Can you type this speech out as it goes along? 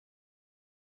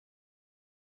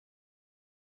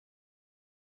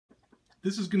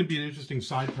This is going to be an interesting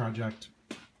side project.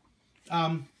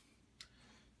 None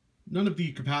of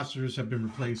the capacitors have been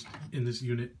replaced in this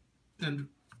unit, and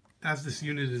as this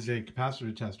unit is a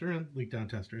capacitor tester and leak down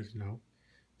tester, as you know,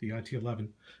 the IT-11,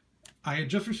 I had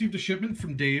just received a shipment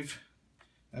from Dave.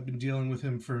 I've been dealing with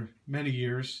him for many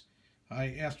years.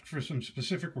 I asked for some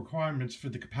specific requirements for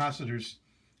the capacitors,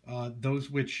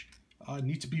 those which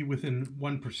need to be within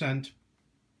 1%.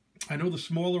 I know the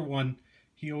smaller one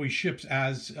he always ships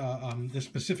as the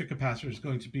specific capacitor is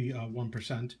going to be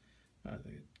 1%. I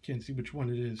can't see which one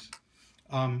it is.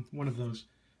 One of those.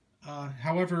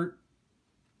 However,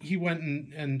 he went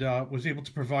and was able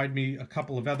to provide me a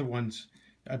couple of other ones.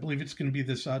 I believe it's going to be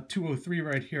this 203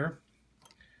 right here.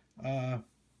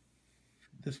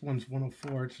 This one's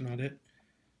 104, it's not it.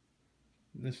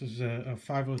 This is a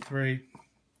 503.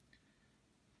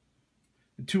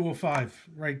 205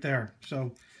 right there.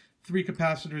 So 3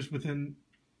 capacitors within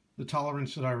the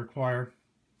tolerance that I require,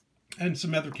 and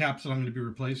some other caps that I'm going to be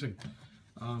replacing.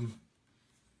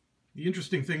 The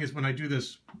interesting thing is when I do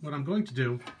this, what I'm going to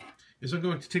do is I'm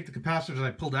going to take the capacitors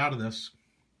I pulled out of this,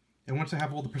 and once I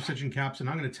have all the precision caps, and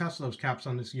I'm going to test those caps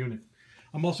on this unit.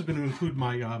 I'm also going to include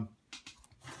my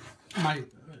my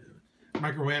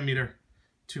micro ammeter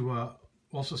to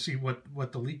also see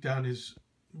what the leak down is,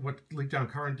 what leak down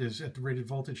current is at the rated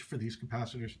voltage for these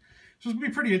capacitors. So it's going to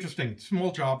be pretty interesting.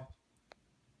 Small job.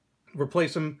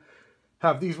 Replace them,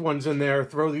 have these ones in there,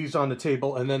 throw these on the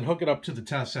table, and then hook it up to the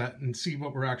test set and see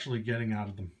what we're actually getting out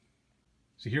of them.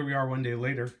 So here we are one day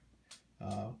later.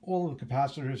 All of the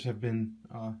capacitors have been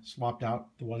swapped out,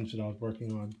 the ones that I was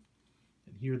working on.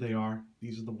 And here they are.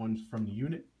 These are the ones from the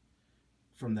unit.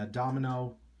 From that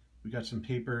domino, we got some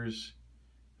papers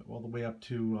all the way up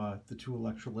to the 2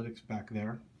 electrolytics back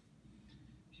there.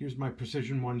 Here's my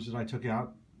precision ones that I took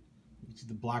out. You see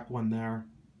the black one there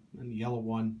and the yellow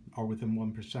one are within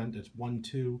 1%. It's 1,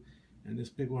 2, and this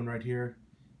big one right here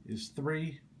is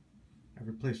 3. I've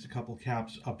replaced a couple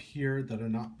caps up here that are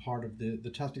not part of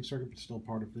the testing circuit, but still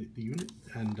part of the unit.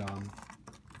 And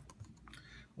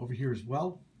over here as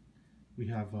well, we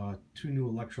have 2 new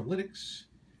electrolytics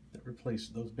that replace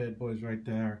those bad boys right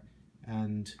there,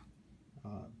 and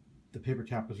the paper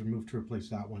cap was removed to replace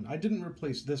that one. I didn't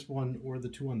replace this one or the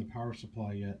 2 on the power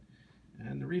supply yet,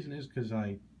 and the reason is because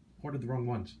I ordered the wrong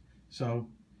ones. So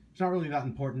it's not really that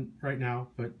important right now,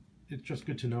 but it's just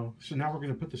good to know. So now we're going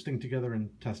to put this thing together and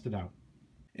test it out.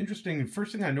 Interesting,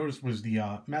 first thing I noticed was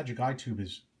the magic eye tube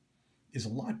is a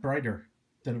lot brighter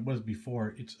than it was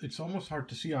before. It's almost hard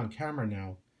to see on camera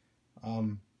now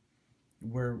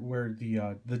where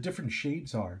the different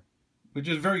shades are, which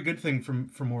is a very good thing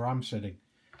from where I'm sitting.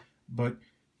 But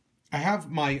I have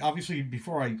my, obviously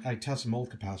before I test some old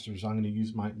capacitors, I'm going to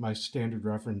use my standard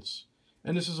reference,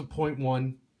 and this is a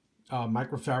 0.1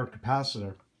 microfarad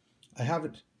capacitor. I have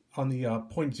it on the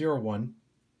 0.01,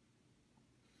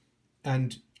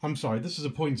 and I'm sorry, this is a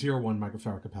 0.01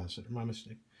 microfarad capacitor, my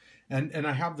mistake. And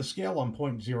I have the scale on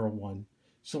 0.01,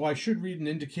 so I should read an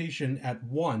indication at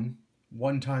 1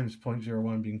 times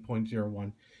 0.01 being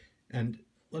 0.01. And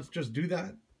let's just do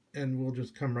that, and we'll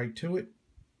just come right to it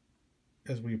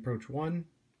as we approach 1.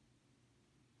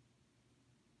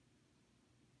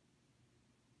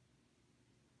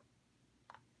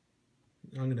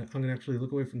 I'm gonna actually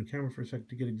look away from the camera for a second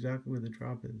to get exactly where the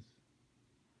drop is.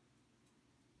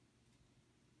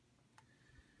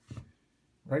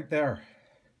 Right there.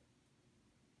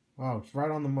 Wow, it's right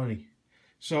on the money.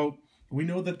 So we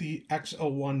know that the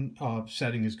X01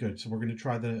 setting is good, so we're going to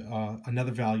try the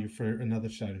another value for another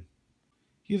setting.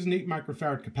 Here's an 8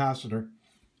 microfarad capacitor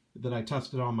that I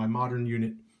tested on my modern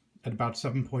unit at about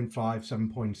 7.5,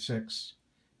 7.6,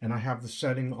 and I have the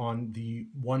setting on the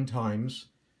 1 times,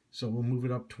 so we'll move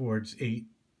it up towards 8.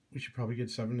 We should probably get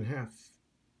 7.5.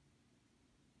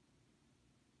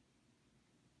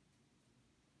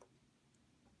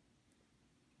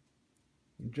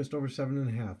 Just over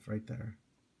 7.5 right there.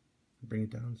 Bring it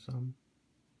down some.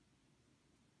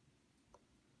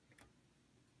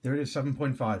 There it is,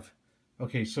 7.5.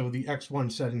 Okay, so the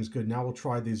X1 setting is good. Now we'll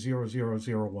try the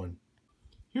 0001.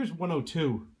 Here's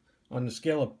 102 on the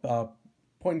scale of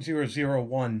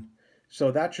 0.001.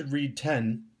 So that should read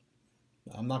 10.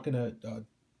 I'm not going to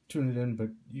tune it in, but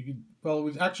you could, well, it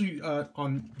was actually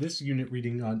on this unit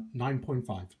reading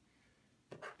 9.5.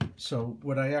 So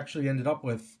what I actually ended up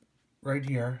with right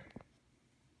here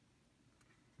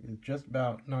is just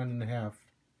about 9.5.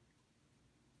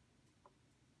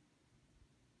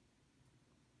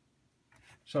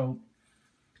 So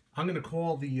I'm going to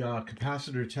call the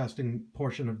capacitor testing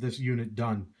portion of this unit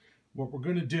done. What we're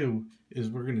going to do is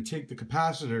we're going to take the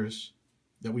capacitors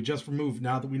that we just removed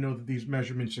now that we know that these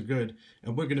measurements are good.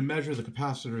 And we're going to measure the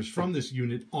capacitors from this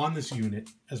unit on this unit,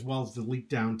 as well as the leak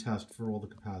down test for all the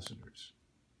capacitors.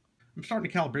 I'm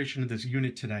starting a calibration of this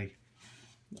unit today.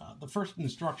 The first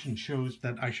instruction shows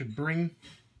that I should bring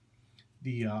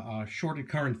the shorted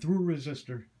current through a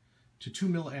resistor to 2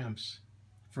 milliamps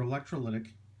for electrolytic,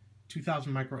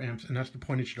 2000 microamps, and that's the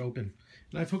point it should open.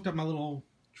 And I've hooked up my little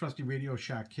trusty Radio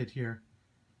Shack kit here,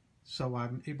 so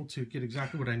I'm able to get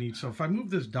exactly what I need. So if I move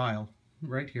this dial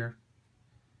right here,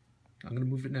 I'm going to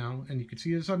move it now, and you can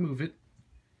see as I move it,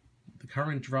 the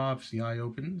current drops, the eye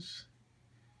opens,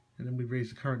 and then we raise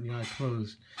the current and the eye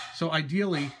closed. So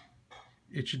ideally,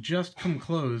 it should just come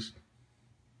closed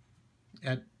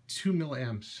at 2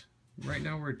 milliamps. Right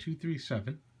now we're at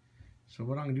 237. So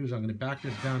what I'm going to do is I'm going to back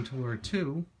this down to where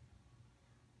 2.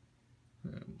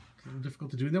 It's a little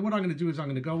difficult to do. And then what I'm going to do is I'm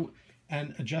going to go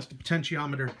and adjust the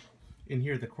potentiometer in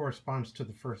here that corresponds to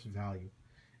the first value.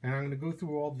 And I'm going to go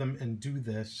through all of them and do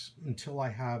this until I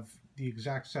have the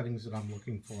exact settings that I'm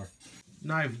looking for.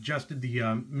 Now I've adjusted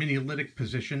the mini-lytic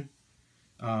position,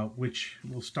 which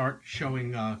will start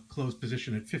showing closed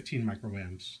position at 15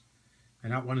 microamps.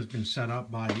 And that one has been set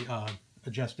up by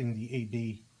adjusting the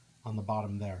AB on the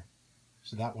bottom there.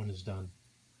 So that one is done.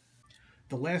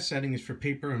 The last setting is for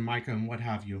paper and mica and what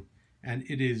have you. And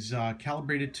it is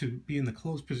calibrated to be in the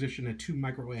closed position at 2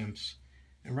 microamps.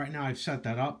 And right now I've set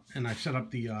that up, and I've set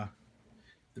up the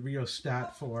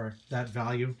rheostat for that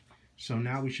value. So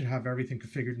now we should have everything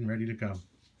configured and ready to go.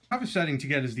 I have a setting to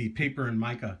get is the paper and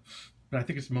mica, but I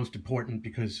think it's the most important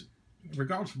because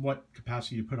regardless of what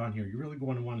capacity you put on here, you're really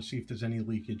going to want to see if there's any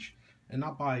leakage, and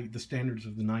not by the standards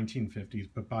of the 1950s,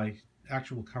 but by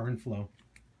actual current flow.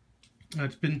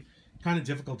 It's been kind of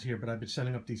difficult here, but I've been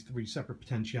setting up these 3 separate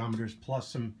potentiometers plus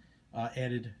some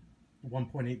added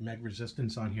 1.8 meg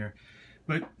resistance on here.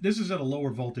 But this is at a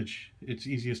lower voltage. It's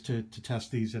easiest to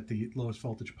test these at the lowest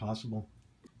voltage possible.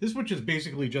 This switch is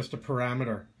basically just a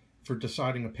parameter for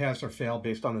deciding a pass or fail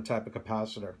based on the type of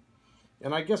capacitor.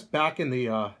 And I guess back in the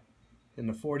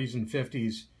 40s and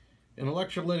 50s, an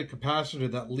electrolytic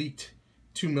capacitor that leaked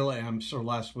 2 milliamps or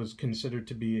less was considered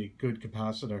to be a good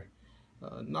capacitor.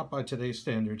 Not by today's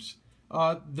standards.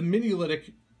 The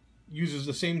mini-lytic uses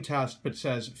the same test but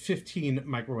says 15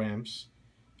 microamps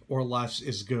or less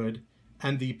is good,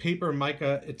 and the paper,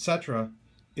 mica, etc.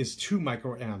 is 2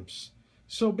 microamps.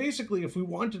 So basically, if we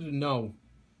wanted to know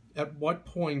at what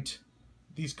point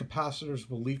these capacitors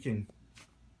were leaking,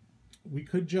 we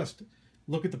could just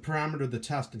look at the parameter of the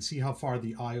test and see how far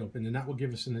the eye opened, and that will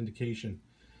give us an indication.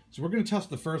 So we're going to test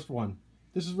the first one.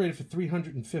 This is rated for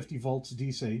 350 volts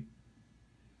DC.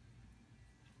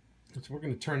 So we're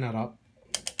going to turn that up.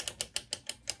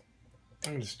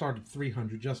 I'm going to start at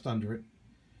 300, just under it.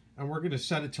 And we're going to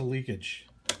set it to leakage.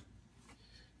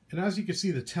 And as you can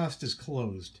see, the test is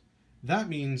closed. That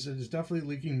means it is definitely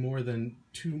leaking more than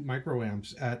 2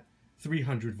 microamps at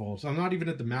 300 volts. I'm not even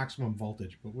at the maximum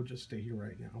voltage, but we'll just stay here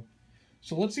right now.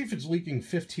 So let's see if it's leaking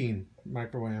 15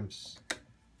 microamps.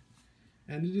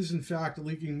 And it is in fact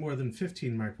leaking more than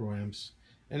 15 microamps.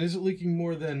 And is it leaking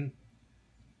more than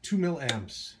 2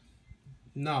 milliamps?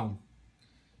 No.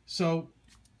 So,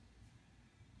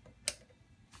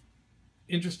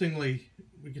 interestingly,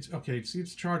 we could, okay, see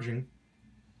it's charging.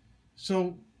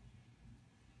 So,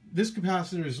 this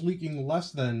capacitor is leaking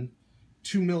less than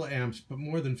 2 milliamps, but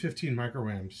more than 15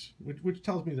 microamps, which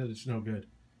tells me that it's no good.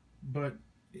 But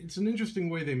it's an interesting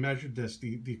way they measured this,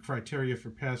 the criteria for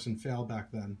pass and fail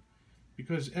back then,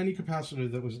 because any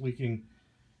capacitor that was leaking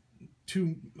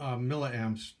 2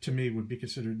 milliamps, to me, would be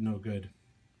considered no good.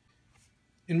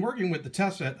 In working with the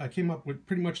test set, I came up with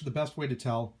pretty much the best way to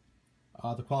tell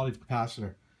the quality of the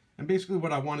capacitor. And basically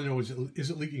what I want to know is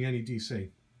it leaking any DC?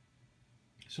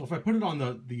 So if I put it on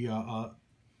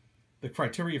the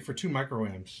criteria for 2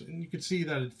 microamps, and you can see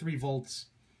that at 3 volts,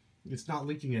 it's not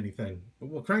leaking anything. But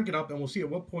we'll crank it up and we'll see at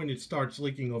what point it starts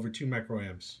leaking over 2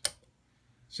 microamps.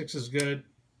 6 is good,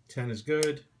 10 is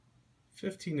good,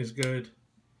 15 is good,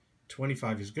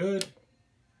 25 is good,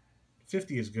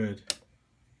 50 is good.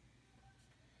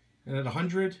 And at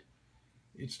 100,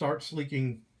 it starts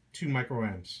leaking 2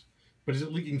 microamps. But is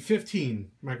it leaking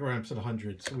 15 microamps at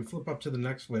 100? So we flip up to the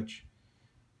next switch,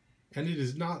 and it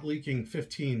is not leaking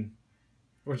 15,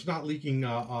 or it's not leaking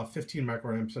 15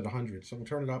 microamps at 100. So we'll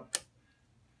turn it up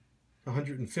to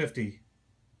 150.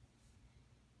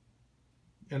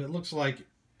 And it looks like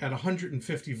at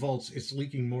 150 volts, it's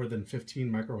leaking more than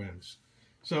 15 microamps.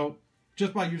 So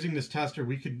just by using this tester,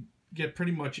 we could get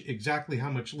pretty much exactly how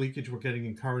much leakage we're getting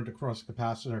in current across the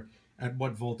capacitor at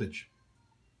what voltage.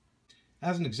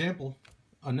 As an example,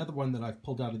 another one that I've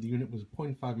pulled out of the unit was a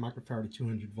 0.5 microfarad at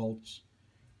 200 volts.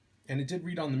 And it did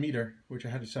read on the meter, which I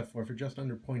had to set for just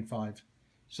under 0.5.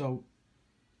 So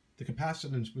the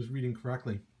capacitance was reading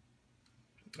correctly.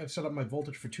 I've set up my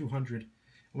voltage for 200. And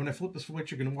when I flip the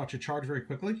switch, you're going to watch it charge very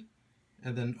quickly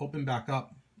and then open back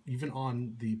up, even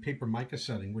on the paper mica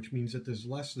setting, which means that there's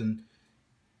less than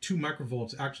 2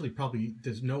 microvolts. Actually, probably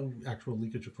there's no actual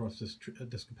leakage across this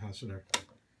capacitor.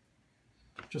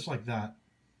 Just like that.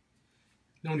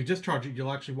 Now when you discharge it,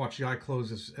 you'll actually watch the eye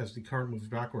close as the current moves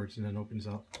backwards and then opens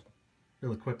up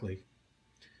really quickly.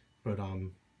 But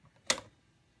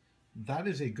that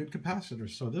is a good capacitor.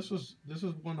 So this is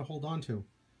one to hold on to.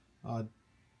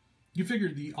 You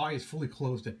figure the eye is fully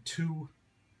closed at 2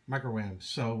 microamps.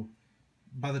 So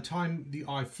by the time the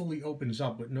eye fully opens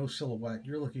up with no silhouette,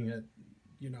 you're looking at,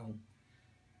 you know,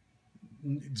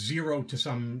 0 to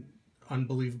some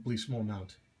unbelievably small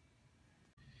amount.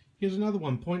 Here's another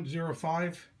one,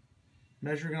 0.05,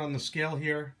 measuring it on the scale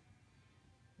here,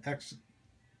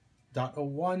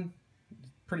 x.01,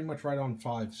 pretty much right on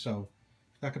 5, so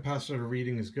that capacitor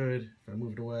reading is good. If I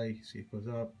move it away, see it goes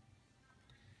up.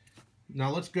 Now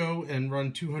let's go and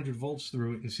run 200 volts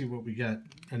through it and see what we get.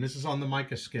 And this is on the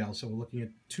mica scale, so we're looking at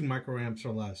 2 microamps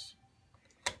or less.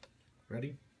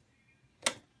 Ready?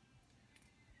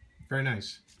 Very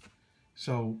nice.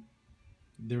 So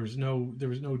there is no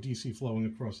DC flowing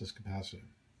across this capacitor.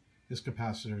 This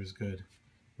capacitor is good.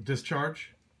 With this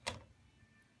charge,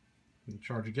 we'll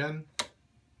charge again,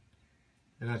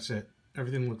 and that's it.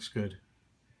 Everything looks good.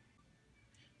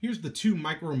 Here's the 2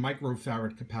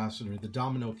 microfarad capacitor, the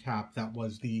domino cap that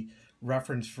was the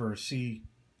reference for C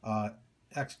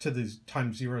x to the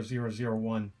times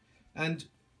 0001. And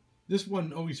this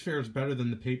one always fares better than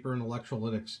the paper and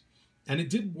electrolytics. And it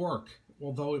did work,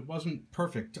 although it wasn't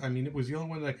perfect. I mean, it was the only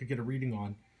one that I could get a reading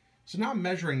on. So now I'm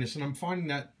measuring this, and I'm finding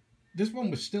that this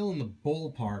one was still in the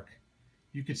ballpark.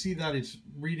 You can see that it's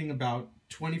reading about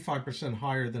 25%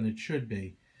 higher than it should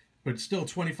be, but still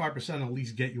 25% at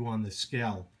least get you on the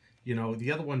scale. You know,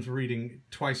 the other ones were reading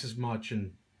twice as much,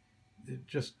 and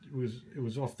it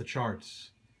was off the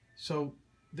charts. So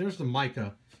there's the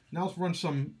mica. Now let's run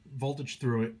some voltage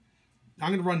through it. I'm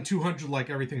going to run 200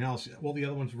 like everything else. All the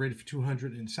other ones were rated for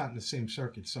 200 and sat in the same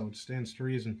circuit, so it stands to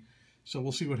reason. So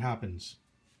we'll see what happens.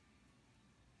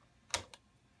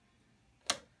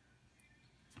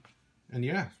 And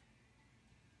yeah,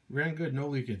 ran good, no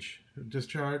leakage.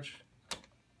 Discharge.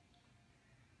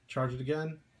 Charge it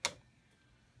again.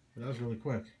 That was really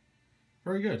quick.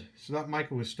 Very good. So that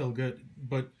mica was still good,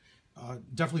 but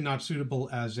definitely not suitable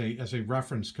as a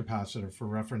reference capacitor for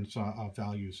reference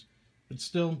values. But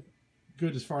still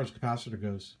good as far as capacitor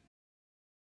goes.